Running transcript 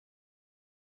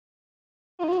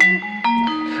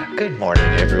Good morning,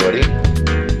 everybody.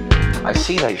 I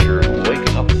see that you're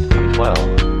waking up quite well.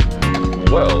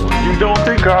 Well, you don't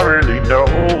think I really know.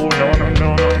 No.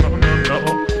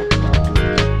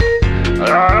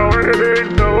 I don't really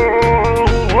know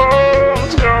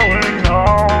what's going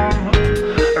on.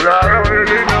 I don't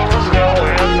really know what's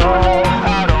going on.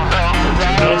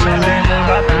 Doesn't mean that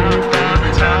I do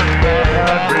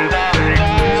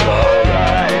everything's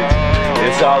alright.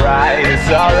 It's alright. It's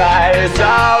alright. It's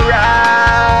alright.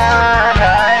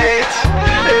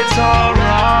 It's alright.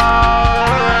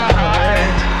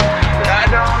 I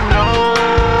don't know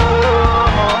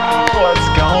what's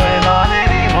going on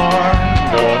anymore.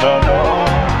 No.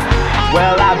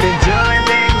 Well, I've been doing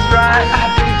things right.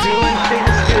 I've been doing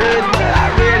things good, but I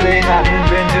really haven't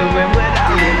been doing what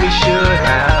I really should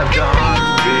have done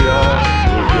the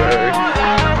other day.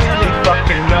 I don't really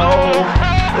fucking know.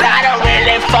 I don't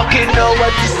really fucking know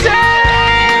what to say.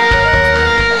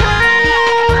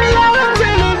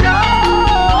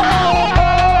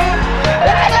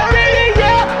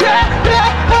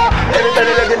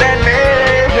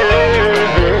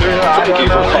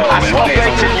 I smoke way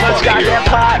too much goddamn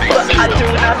pot, but I do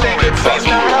not think it's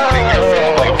enough.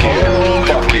 Fuck you.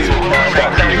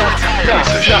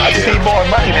 No, I just need more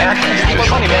money, man. I just need more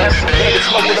money, man. I can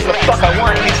smoke whatever the fuck I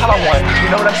want, anytime I want. You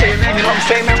know what I'm saying, man? You know what I'm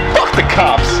saying, man? Fuck the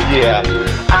cops. Yeah.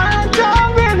 I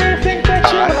don't really think that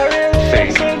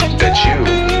you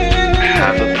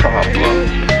have a problem.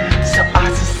 So I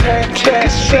just said, take a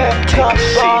sip, come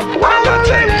from. Well, I'll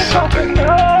tell you something.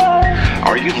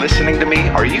 Are you listening to me?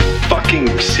 Are you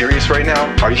fucking serious right now?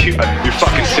 You're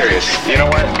fucking serious. You know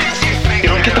what?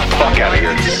 Get the fuck out of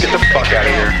here. Get the fuck out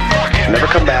of here. Never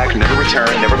come back, never return,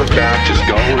 never look back. Just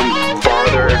go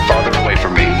farther and farther away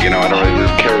from me. I don't really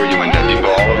care where you end up. You can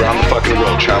go all around the fucking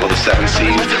world, travel the 7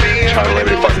 seas, travel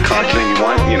every fucking continent you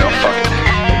want. Fuck.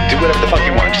 Do whatever the fuck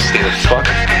you want. Just stay the fuck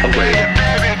away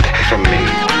from me.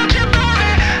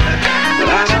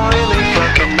 I don't really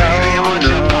fucking know.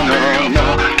 No.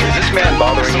 Is this man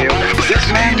bothering you? Is this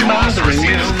man bothering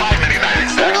you?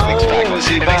 Is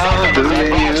he bothering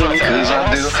you? Cause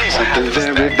I do something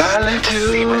very violent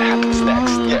too. See what happens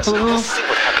next. Yes, we'll see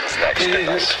what happens next.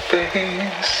 His face.